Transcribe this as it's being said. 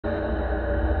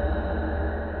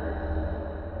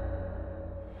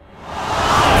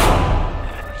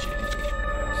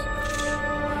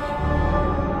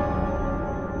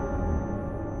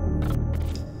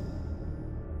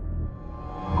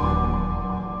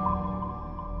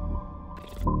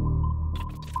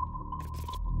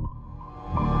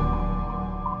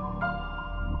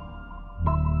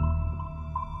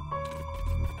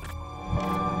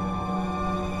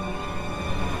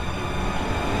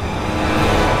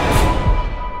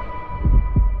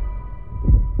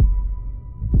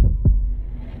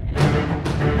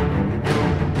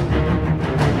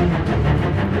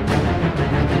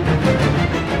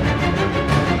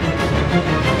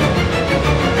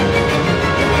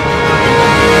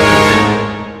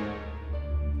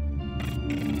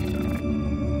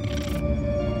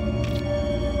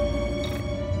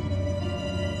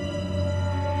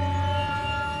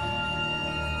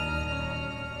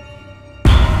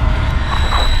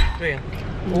3.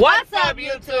 What's up,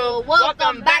 YouTube?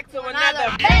 Welcome back to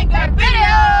another banger video.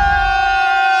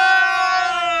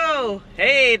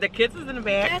 Hey, the kids is in the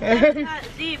back. That's not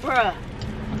zebra.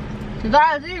 It's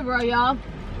not a zebra, y'all.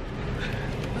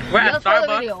 We're at Just for the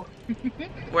Starbucks. video.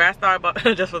 We're at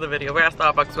Starbucks. Just for the video. We're at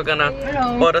Starbucks. We're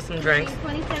gonna order some drinks.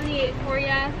 2078 for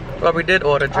ya. Well, we did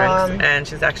order drinks, and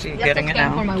she's actually getting it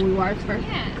now. For my rewards first.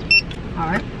 Yeah.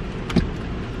 All right.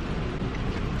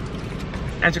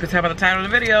 As you can tell by the title of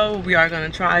the video, we are gonna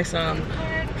try some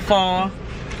fall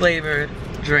flavored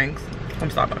drinks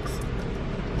from Starbucks.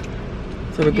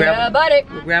 So we're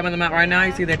grabbing them out right now.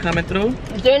 You see they're coming through.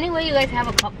 Is there any way you guys have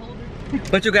a cup holder?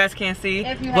 But you guys can't see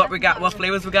what we got, what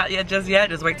flavors we got just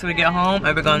yet. Just wait till we get home,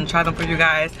 and we're gonna try them for you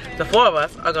guys. The 4 of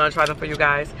us are gonna try them for you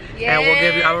guys, and we'll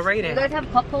give you our rating. You guys have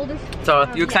cup holders?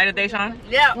 So you excited, Deshawn?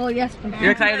 Yeah. Oh yes. You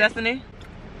excited, Destiny?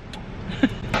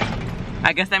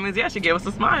 I guess that means yeah, she gave us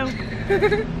a smile.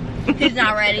 He's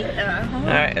not ready.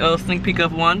 Alright, a little sneak peek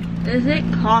of one. Is it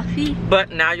coffee?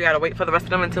 But now you gotta wait for the rest of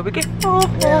them until we get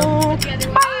home.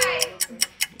 Bye.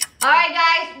 Alright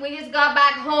guys, we just got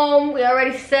back home. We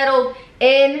already settled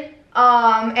in.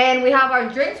 And we have our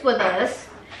drinks with us.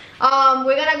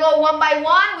 We're gonna go one by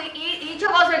one. Each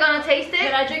of us are gonna taste it.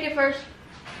 Can I drink it first?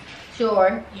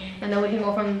 Sure. Yeah. And then we can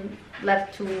go from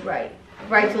left to right.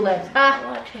 Right to left.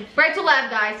 Right to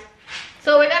left, guys.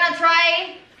 So we're gonna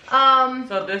try.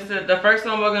 So this is the first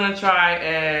one we're gonna try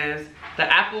is the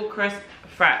apple crisp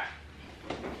frap.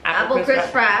 Apple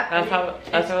crisp frap.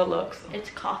 That's how it looks. It's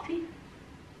coffee?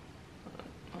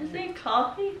 Is it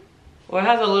coffee? Well, it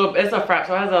has a little. It's a frap,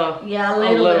 so it has a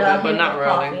little bit, but not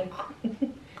really.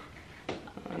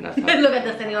 Look at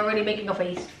Destiny already making a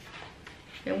face.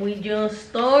 And we just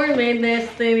started,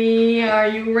 Destiny. Are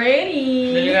you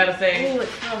ready? Then you gotta say. Ooh, it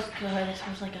smells good. It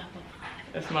smells like apple pie.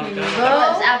 It smells good. It's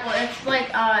apple. It's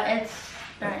like it's.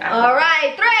 All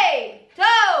right, 3, 2,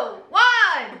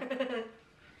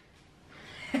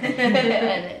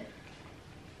 1.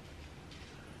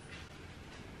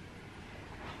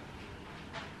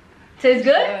 Tastes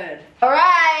good? All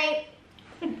right.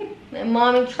 And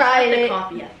mommy tried the it.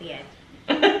 coffee at the end.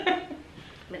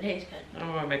 It tastes good.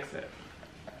 I'm gonna mix it.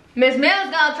 Miss Mill's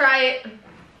gonna try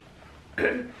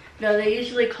it. No, they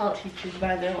usually call teachers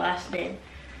by their last name.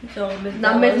 So Miss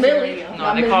Millie.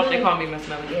 No, they call me Miss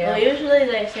Millie. Yeah. Well, usually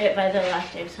they say it by their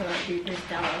last name, so that'd be Miss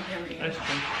Della. That's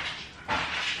true.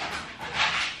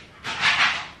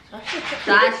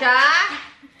 Sasha.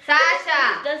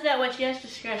 She does that when she has to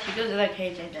scratch. She goes to that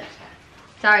cage and does that.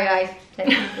 Sorry, guys.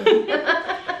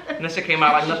 And this shit came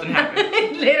out like nothing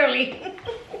happened. Literally.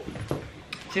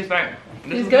 She's right.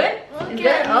 It's good? It's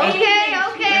good? Okay.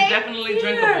 It's definitely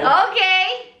drinkable.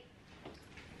 Okay.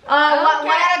 1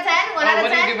 out of 10? 1 out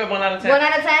of 10? What do you give it 1 out of 10? 1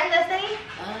 out of 10, Destiny?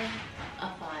 A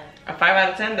 5. A 5 out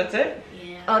of 10? That's it?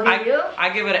 Yeah. Oh, did you? I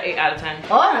give it an 8 out of 10.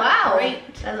 Oh, wow. Great.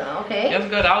 Okay. It's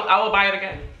good. I will buy it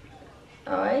again.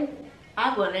 Alright.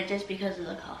 I bought it just because of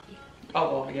the coffee.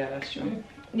 Oh, well, yeah, that's true.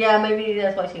 Yeah, maybe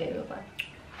that's why she gave it a 5.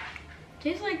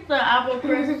 Tastes like the apple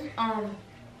crisp,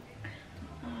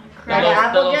 Like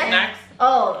Applejack? Snacks?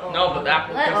 Oh. No, but the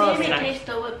apple Let crisp me snacks. taste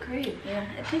the whipped cream. Yeah,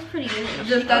 it tastes pretty good. It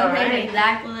Just doesn't taste taste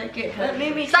exactly like it. Let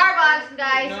me Starbucks,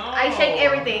 guys. No. I shake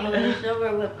everything.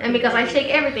 silver whipped cream. And because I shake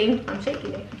everything, I'm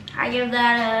shaking it. I give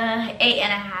that a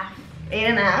 8.5.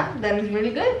 8.5? That is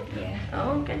really good. Yeah.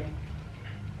 Oh, okay.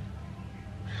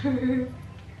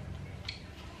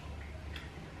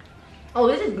 Oh,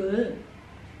 this is good.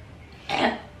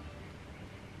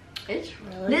 It's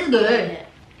really This is good.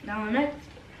 Now next.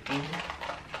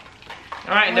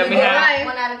 Alright, then we have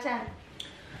 1 out of 10.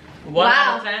 1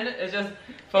 out of 10. It's just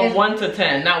from 1 to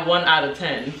 10, not 1 out of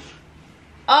 10.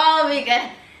 Oh, because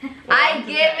I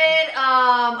give it,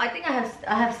 I think I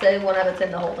have said 1 out of 10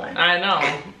 the whole time. I know.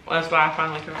 That's why I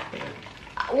finally corrected it.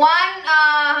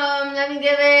 1, let me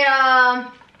give it,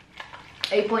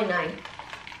 8.9.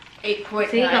 8.9.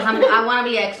 See, because I want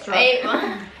to be extra.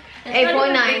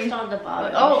 8.9. On the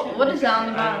bottom. Oh, what is that on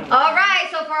the bottom? All right,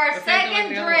 so for our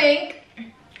second drink,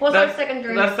 what's our second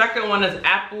drink? The second one is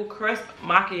apple crisp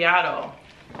macchiato.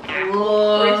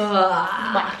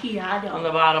 Macchiato. On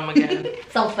the bottom again.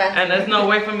 Sounds fancy. And there's no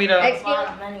way for me to.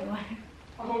 Bottom anyway.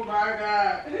 Oh my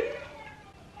god.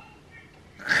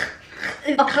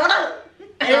 It's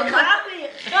coffee.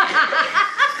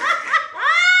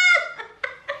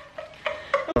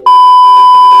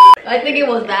 I think it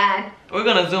was bad. We're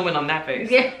gonna zoom in on that face.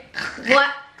 Yeah.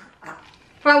 What?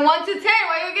 From 1 to 10,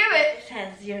 what do you give it? It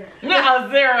has 0. No,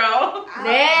 0.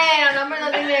 Damn, a number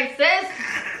doesn't even exist.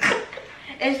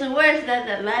 It's worse than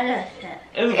the letter set.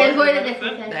 It's worse worse than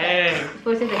than the the Dang. It's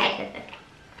worse than the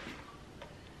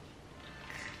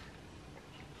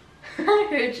I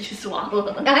heard you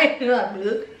swallow.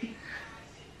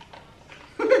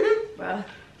 Bruh.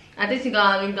 I think she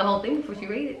gotta eat the whole thing before she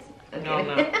rates it. No,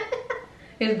 no.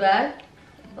 It's bad?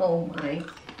 Oh my.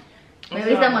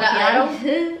 Maybe it's the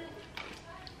macchiato?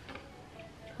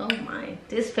 Oh my.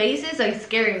 These faces are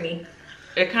scaring me.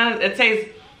 It tastes,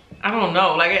 I don't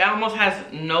know, like it almost has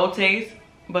no taste,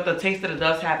 but the taste that it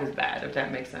does have is bad, if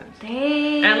that makes sense.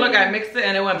 Dang. And look, I mixed it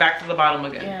and it went back to the bottom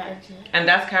again. Yeah, I did. And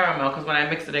that's caramel, because when I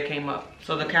mixed it, it came up.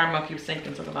 So the caramel keeps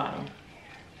sinking to the bottom.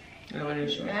 You know what I'm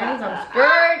sure. Guys, I'm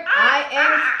scared. I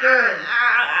am scared.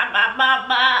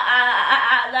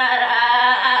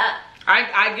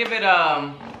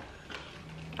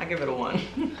 I give it a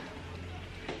 1.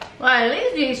 Well, at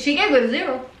least she gave it a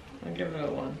 0. I give it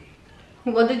a 1.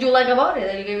 What did you like about it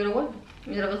that you gave it a 1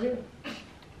 instead of a 0?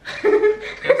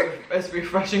 It's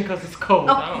refreshing because it's cold.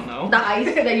 Oh, I don't know. The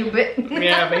ice that you bit.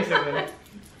 Yeah, basically.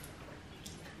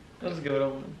 I'll just give it a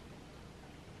 1.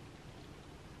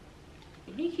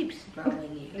 You keep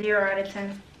smelling it. 0 out of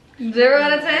 10. 0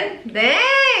 out of 10?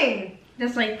 Dang!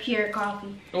 That's like pure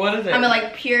coffee. What is it? I mean,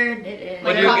 like pure. What do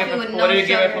you coffee give with it? no What do you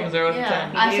give it sugar. from 0 to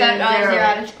 10? I said 0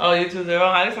 out of 10. Oh, you 2 0.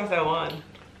 At least I said 1.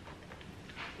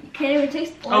 You can't even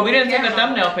taste. Oh, we didn't take a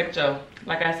thumbnail picture,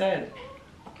 like I said.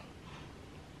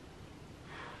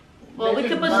 Well, we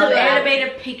This could is put some bad.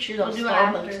 animated pictures of We'll do it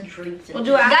Starbucks after. drinks. We'll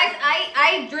do it after. Guys,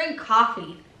 I drink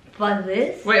coffee. But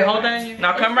this? Wait, hold on.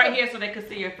 Now come right here so they can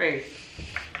see your face.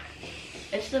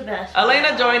 It's the best.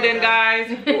 Elena joined in,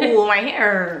 guys. Ooh, my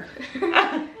hair. She's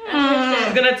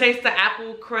gonna taste the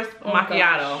apple crisp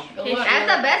macchiato.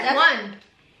 That's the best one.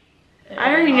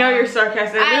 I already know you're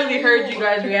sarcastic. I really heard you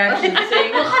guys' reaction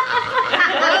saying. It was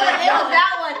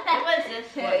that one. What is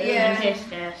this one? Yeah. Taste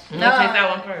test. I'm gonna taste that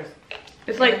one first.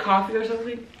 It's like coffee or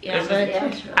something. Yeah, This but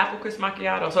is apple crisp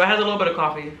macchiato, so it has a little bit of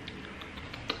coffee.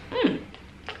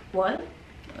 what?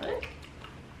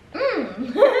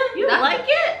 You like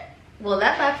it? Well,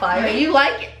 that backfired. You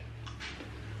like it?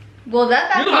 Well, that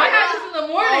You backfired. like I had this in the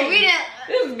morning. Oh, we didn't.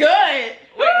 This is good.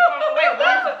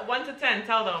 Wait, 1 to 10.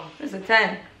 Tell them. It's a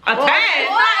 10. A 10.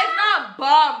 It's not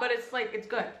bomb, but it's like it's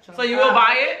good. So you will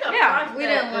buy it? Yeah. We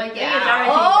didn't like it. Yeah.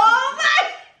 Oh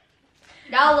my!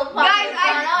 That was Guys,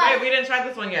 I Wait, we didn't try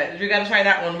this one yet. You gotta try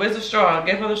that one. Where's the straw?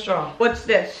 Give her the straw. What's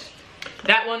this?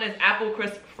 That one is apple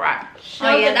crisp fry.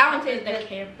 Oh yeah, that one tastes tastes the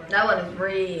camber. That one is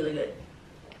really good.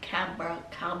 Camber.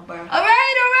 All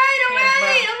right.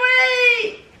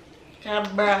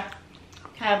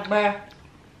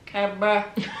 Camber.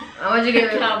 How much you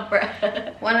give it?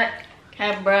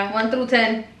 Camber. 1 through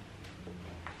 10.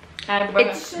 Camber.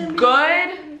 It's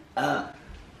good,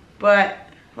 but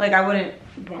like I wouldn't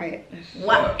buy it.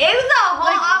 What? It was the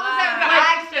whole opposite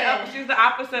reaction. She's the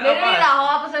opposite of Literally the us. whole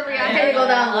opposite reaction. To go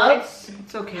down low.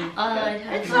 It's okay.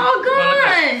 It's all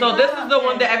good. So this is the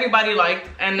one that everybody liked,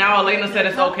 and now Elena said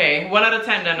it's okay. 1 out of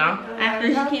 10 then, huh? After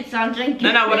she keeps on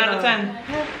drinking. No, 1 out of 10.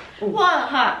 What?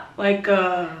 Huh? Like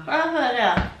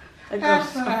like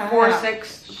a 4 to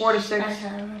 6. 4 to 6.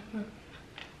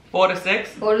 4 to 6.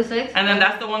 4 to 6. And then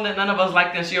that's the one that none of us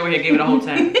liked, and she over here gave it a whole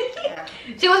 10.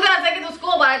 She was gonna take it to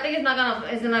school, but I think it's not gonna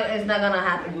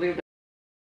happen.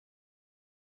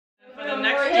 For the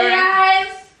next Hey drink,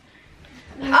 guys.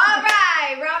 All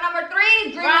right, round number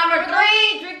 3. Drink Round number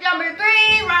 3. Drink number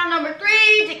 3. Round number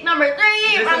 3. Drink number 3.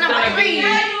 This Round is number gonna 3. be-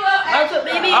 That's what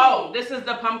baby. oh, this is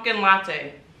the pumpkin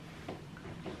latte.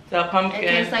 The pumpkin. It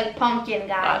tastes like pumpkin,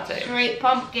 guys. Latte. Straight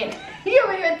pumpkin. You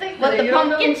don't even think With that. the You don't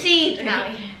pumpkin know. seeds.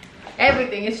 No.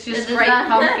 Everything is just This is straight not-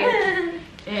 pumpkin.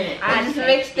 I just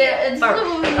mixed it. It's All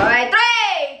right,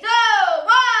 3, 2,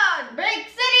 1. Break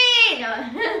City.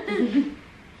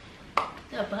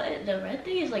 The red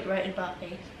thing is like right in my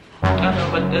face. I know,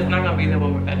 but it's not gonna be there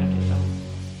when we're editing. So.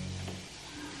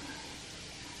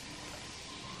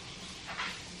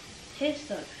 Tastes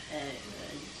so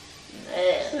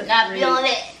Not feeling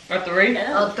it. A 3?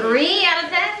 A 3 out of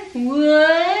 10?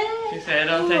 What? She said it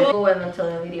don't taste. Go in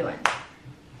until the video ends.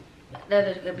 That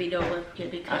is gonna be no whipped cream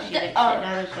because she mixed it. Oh.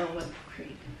 Now there's no whipped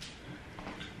cream.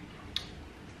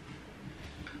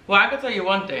 Well, I can tell you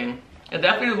one thing. It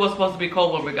definitely was supposed to be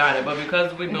cold when we got it, but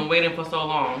because we've been waiting for so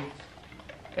long,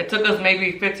 it took us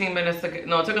maybe 15 minutes to get,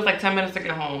 no, it took us like 10 minutes to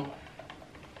get home.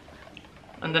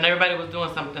 And then everybody was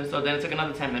doing something, so then it took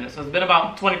another 10 minutes. So it's been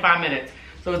about 25 minutes.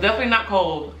 So it's definitely not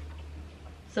cold.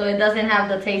 So it doesn't have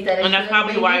the taste that it And that's should,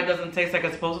 probably maybe? why it doesn't taste like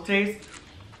it's supposed to taste.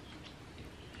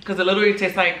 Because it literally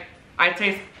tastes like, I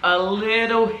taste a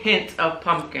little hint of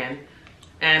pumpkin.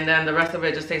 And then the rest of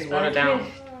it just tastes watered down.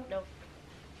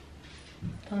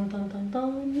 Dun, dun, dun,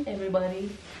 dun.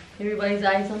 Everybody's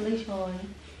eyes on the Sean.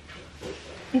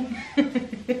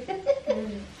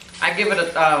 I give it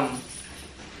a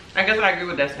I guess I agree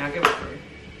with Destiny. I'll give it 3.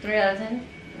 3 out of 10?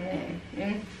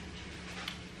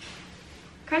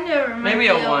 Kind of reminds Maybe me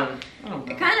a of, 1. I don't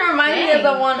know. It kind of reminds me of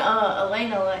the one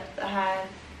Elena had.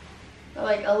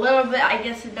 Like a little bit. I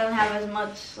guess it doesn't have as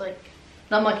much like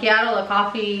The macchiato, the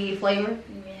coffee flavor.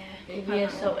 Yeah. Maybe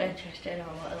it's so interested in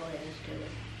what Elena's doing.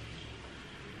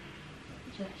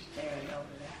 Just staring over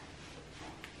there.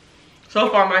 So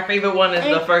far, my favorite one is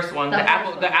the first one. The The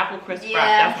first one. apple crisp frap.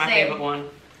 Yeah, That's my same. favorite one.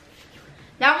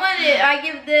 That one, I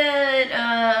give the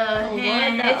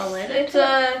it's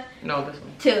a No, this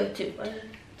one. 2.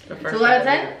 The first 2 out of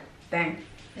one. 10? Dang.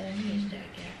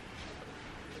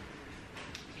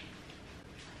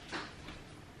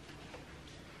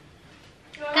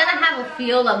 Kind of have a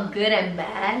feel of good and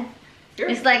bad.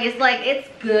 It's like it's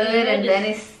good and then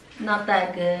it's not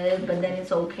that good, but then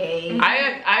it's okay.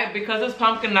 Because it's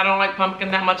pumpkin, I don't like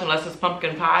pumpkin that much unless it's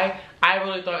pumpkin pie. I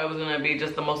really thought it was gonna be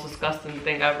just the most disgusting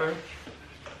thing ever.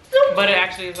 But it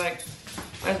actually is like,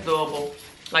 it's doable.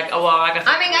 Like, oh well, I guess.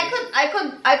 I mean,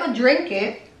 I could drink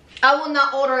it. I will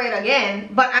not order it again,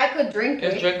 but I could drink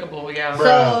it. It's drinkable, yeah.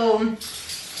 So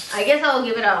I guess I'll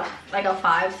give it a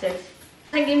 5, 6.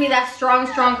 Doesn't give me that strong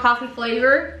coffee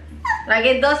flavor. Like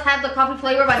it does have the coffee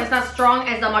flavor, but it's not strong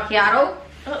as the macchiato.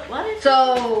 What is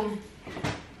So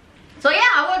yeah,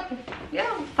 I would 5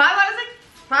 out of 6.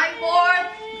 5, 4.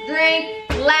 Drink,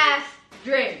 last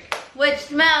drink. which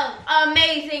smells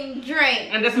amazing drink.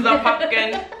 And this is a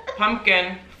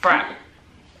pumpkin frap.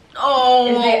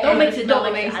 Oh, don't mix it. Don't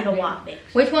Don't mix mix it. it. I don't want mix.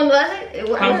 Which one was it?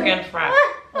 Pumpkin frap.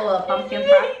 Oh, a pumpkin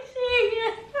frap.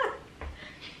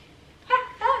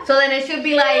 So then it should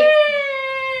be like.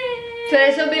 So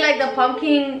it should be like the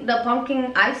pumpkin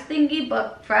ice thingy,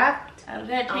 but frapped. I'm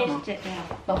gonna taste it now.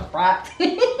 But frapped.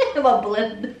 But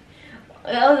blend.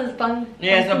 Oh, this pumpkin.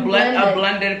 Yeah, it's a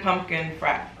blended pumpkin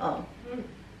frap. Oh.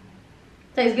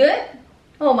 Tastes good?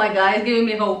 Oh my god, it's giving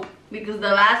me hope. Because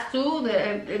the last two,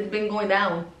 it's been going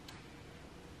down.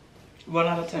 1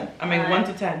 out of 10. I mean, 1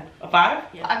 to 10. A 5?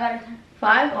 Yeah. I got a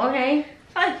 5? Okay.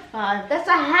 5. That's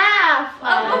a half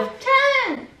of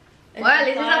 10. Well, at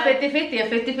least it's a 50-50. A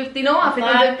 50-50 no, a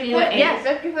 50-50 yes.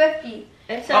 50-50.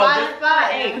 It's a Oh, lot this-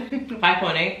 of 5.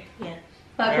 5.8? Yeah.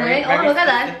 5.8. Oh, look at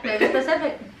that. Very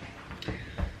specific.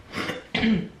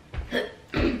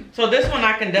 So this one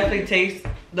I can definitely taste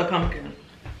the pumpkin.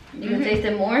 You can taste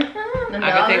it more than the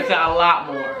I can taste others? it a lot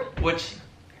more, which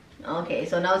Okay,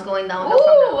 so now it's going down.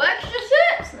 Ooh, extra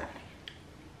 6.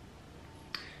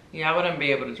 yeah, I wouldn't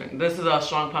be able to drink. This is a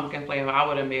strong pumpkin flavor. I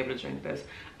wouldn't be able to drink this.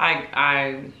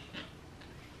 I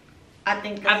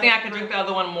think I could drink the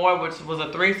other one more, which was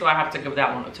a 3, so I have to give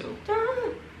that one a 2.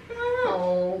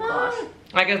 Oh gosh.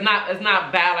 Like it's not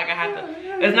bad. Like I had to.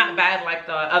 It's not bad like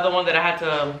the other one that I had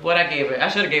to. What I gave it? I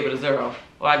should have gave it a 0.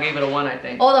 Or I gave it a 1, I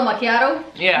think. Oh, the macchiato?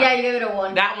 Yeah. Yeah, you gave it a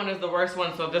 1. That one is the worst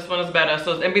one, so this one is better.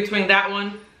 So it's in between that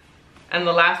one and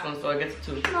the last one, so it gets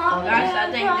a 2. Oh gosh, I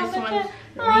think this one's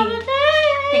for me. I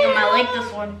think I might like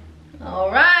this one.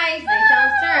 Alright,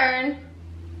 Seishan's turn.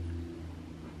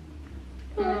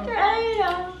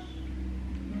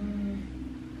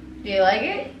 Do you like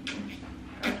it?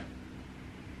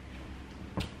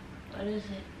 What is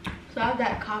it? So I have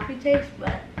that coffee taste,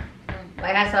 but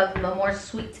Like it has a more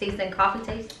sweet taste than coffee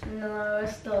taste? no,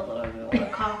 it's still a little bit more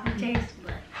coffee taste,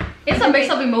 but It's a mix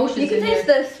of emotions you can in taste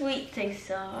here. the sweet taste,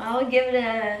 so I'll give it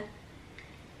a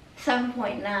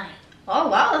 7.9. Oh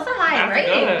wow, that's a high That's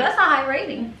rating. good. That's a high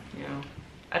rating. Yeah.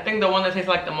 I think the one that tastes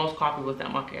like the most coffee was that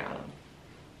macchiato.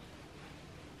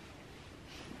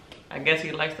 I guess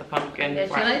he likes the pumpkin. Yes,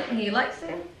 frap. he likes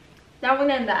it. That one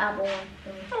and the apple one.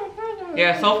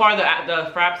 Yeah, so far the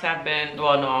fraps have been.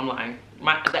 Well, no, I'm lying.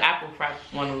 The apple frap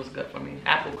one was good for me.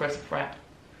 Apple crisp frap.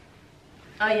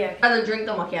 Oh yeah. I'd rather drink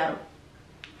the macchiato.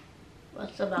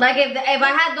 What's about? Like if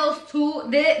I had those two,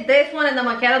 this one and the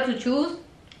macchiato to choose,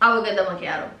 I would get the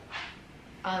macchiato.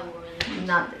 I would.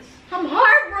 Not this. I'm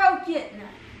heartbroken.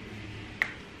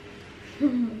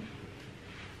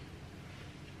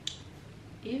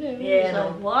 Even Yeah, so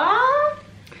no. what?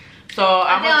 So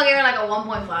I think I'll give it like a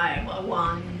 1.5 or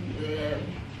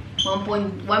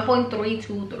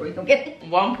 1.323. Okay.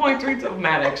 1.32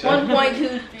 mad actually.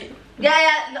 1.23.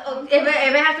 Yeah. If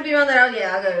it has to be around there,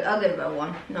 I'll give it a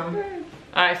 1. No.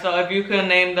 All right, so if you could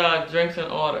name the drinks in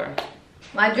order.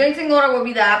 My drinks in order will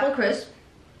be the apple crisp.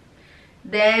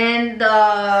 Then the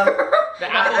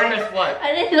Apple crisp what?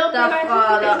 I didn't know the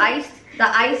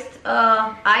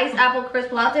iced apple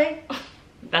crisp latte.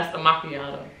 That's the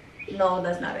macchiato. No,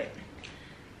 that's not it.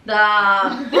 The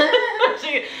I'm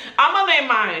gonna name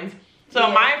mine. So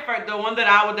Yeah. the one that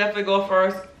I would definitely go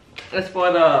first is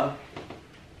for the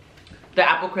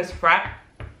apple crisp frap.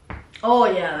 oh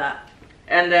yeah, that.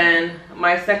 And then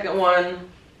my second one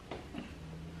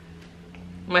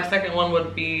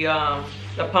would be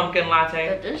the pumpkin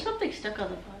latte. There's something stuck on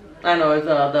the bottom. I know,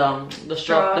 it's the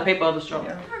straw, the paper of the straw.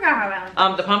 Yeah. I forgot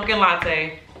about it. The pumpkin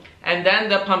latte, and then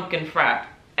the pumpkin frap,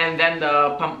 and then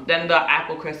the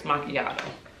apple crisp macchiato.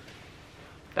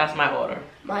 That's my order.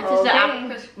 Mine is the apple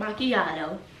crisp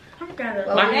macchiato. Macchiato.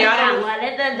 One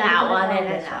and then that one and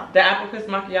then that one. The apple crisp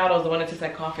macchiato is the one that tastes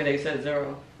like coffee. They said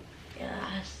 0. Yeah,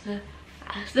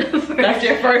 that's the first. That's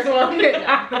your first one.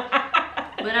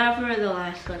 But after the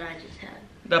last one I just had.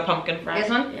 The pumpkin frap. This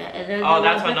one? Yeah, and then Oh,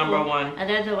 that's my number 1. And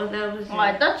then the one that was. Oh,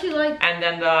 I thought you liked. And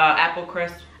then the apple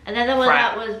crisp. And then the one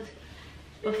that was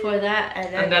before that,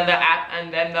 and then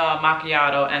the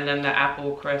macchiato, and then the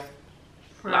apple crisp.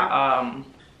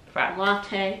 Frap.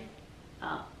 Latte.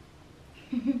 Oh.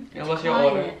 And what's your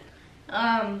order?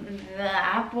 The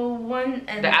apple one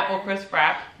and the apple crisp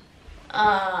frap.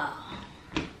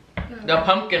 The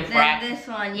pumpkin frap. Then this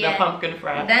one, yeah. The pumpkin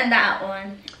frap. Then that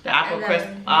one. The apple crisp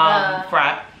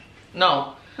frap.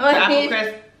 No. The apple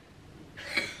crisp.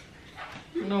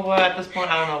 You know what? At this point,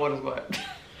 I don't know what is what.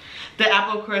 The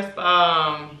apple crisp.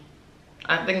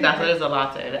 I think that's what it is, a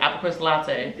latte. The apple crisp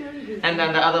latte. And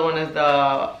then the other one is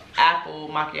the apple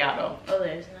macchiato. Oh,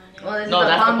 there's not. Well, No,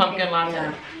 that's the pumpkin latte.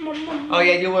 Yeah. Oh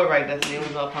yeah, you were right. That's it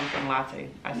was a pumpkin latte.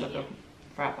 I said the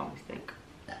frap on mistake.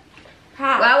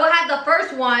 Well, I will have the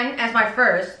first one as my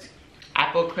first.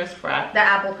 Apple crisp frap. The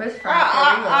apple crisp frap.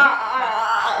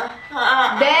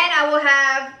 Then I will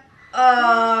have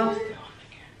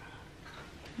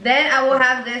then I will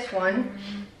have this one.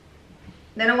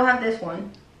 Then I will have this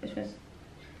one. Which was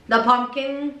the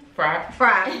pumpkin Frap.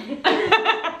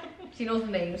 She knows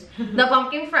the names. The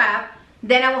pumpkin frap.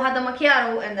 Then I will have the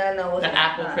macchiato, and then the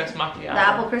apple crisp macchiato. The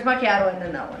apple crisp macchiato, and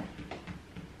then that one.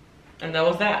 And that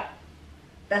was that.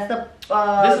 That's the.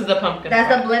 This is the pumpkin.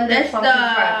 That's frap. the blended pumpkin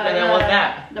frap. And then what's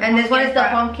that? And this one is the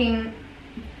pumpkin.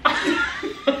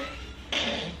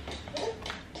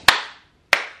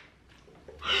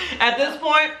 At this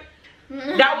point,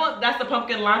 that's the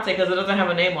pumpkin latte because it doesn't have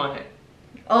a name on it.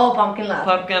 Oh, pumpkin latte.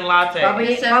 Pumpkin latte. Pumpkin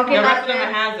the rest of latte.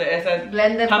 them has it. It says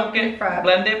Blended pumpkin frap.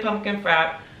 Blended pumpkin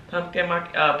frap. Pumpkin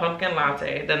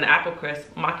latte, then the apple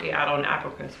crisp macchiato and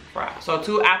apple crisp frap. So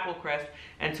 2 apple crisp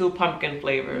and 2 pumpkin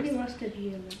flavors.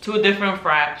 2 different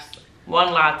fraps,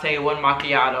 1 latte, 1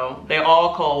 macchiato. They're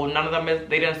all cold. None of them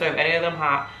they didn't serve any of them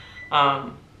hot.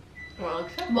 Well,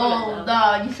 except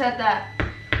you said that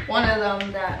one of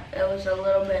them that it was a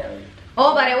little bit.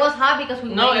 Oh, but it was hot because we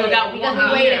waited. It got because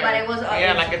warm we waited, here. but it was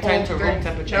yeah, like it turned to room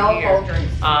temperature They're all here. cold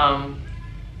drinks.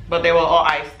 But they were all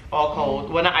iced, all cold.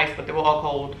 Well, not iced, but they were all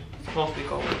cold. Supposed to be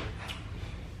cold.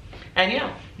 And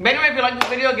yeah. But anyway, if you like this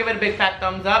video, give it a big fat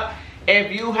thumbs up.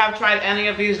 If you have tried any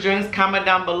of these drinks, comment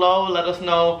down below. Let us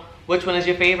know which one is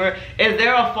your favorite. Is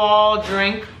there a fall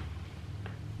drink?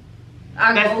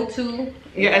 Our go-to.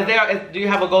 Yeah, do you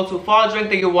have a go-to fall drink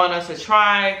that you want us to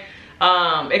try?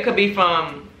 It could be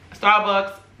from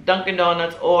Starbucks, Dunkin'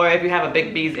 Donuts, or if you have a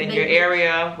Big B's in your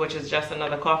area, which is just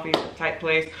another coffee type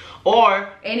place, or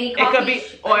any coffee, it could be,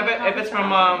 or if it's from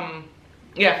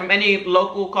from any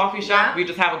local coffee shop. We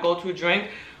just have a go-to drink.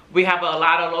 We have a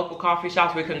lot of local coffee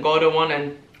shops. We can go to one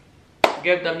and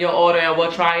give them your order and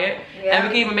we'll try it. And we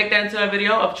can even make that into a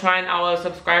video of trying our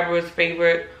subscribers'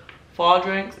 favorite fall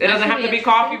drinks. It doesn't have to be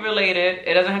coffee related.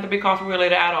 It doesn't have to be coffee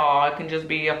related at all. It can just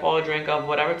be a fall drink of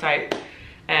whatever type.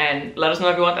 And let us know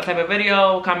if you want that type of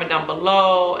video. Comment down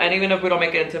below. And even if we don't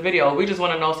make it into video, we just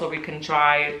want to know so we can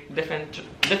try different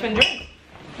drinks.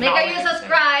 Make sure you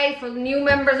subscribe. For the new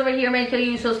members over here, make sure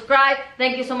you subscribe.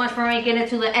 Thank you so much for making it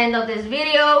to the end of this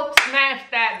video. Smash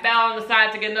that bell on the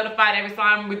side to get notified every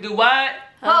time we do what?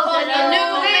 Post a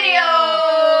new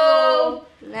video.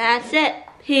 That's it.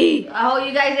 Peace. I hope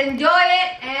you guys enjoy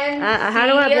it and how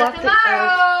do I see you block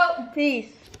tomorrow.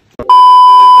 Peace.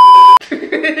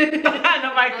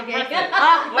 Nobody can press it.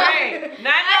 Wait,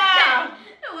 Nana.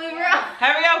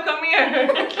 Hurry up, come here.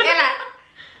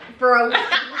 Bro.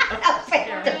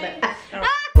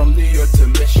 From New York to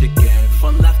Michigan,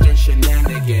 fun, laughter, and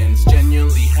shenanigans,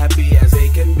 genuinely happy as they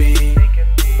can be.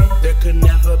 There could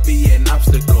never be an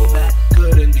obstacle that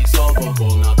couldn't be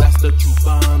solvable. Now that's the true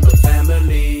bond of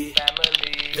family.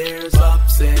 There's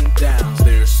ups and downs,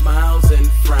 there's smiles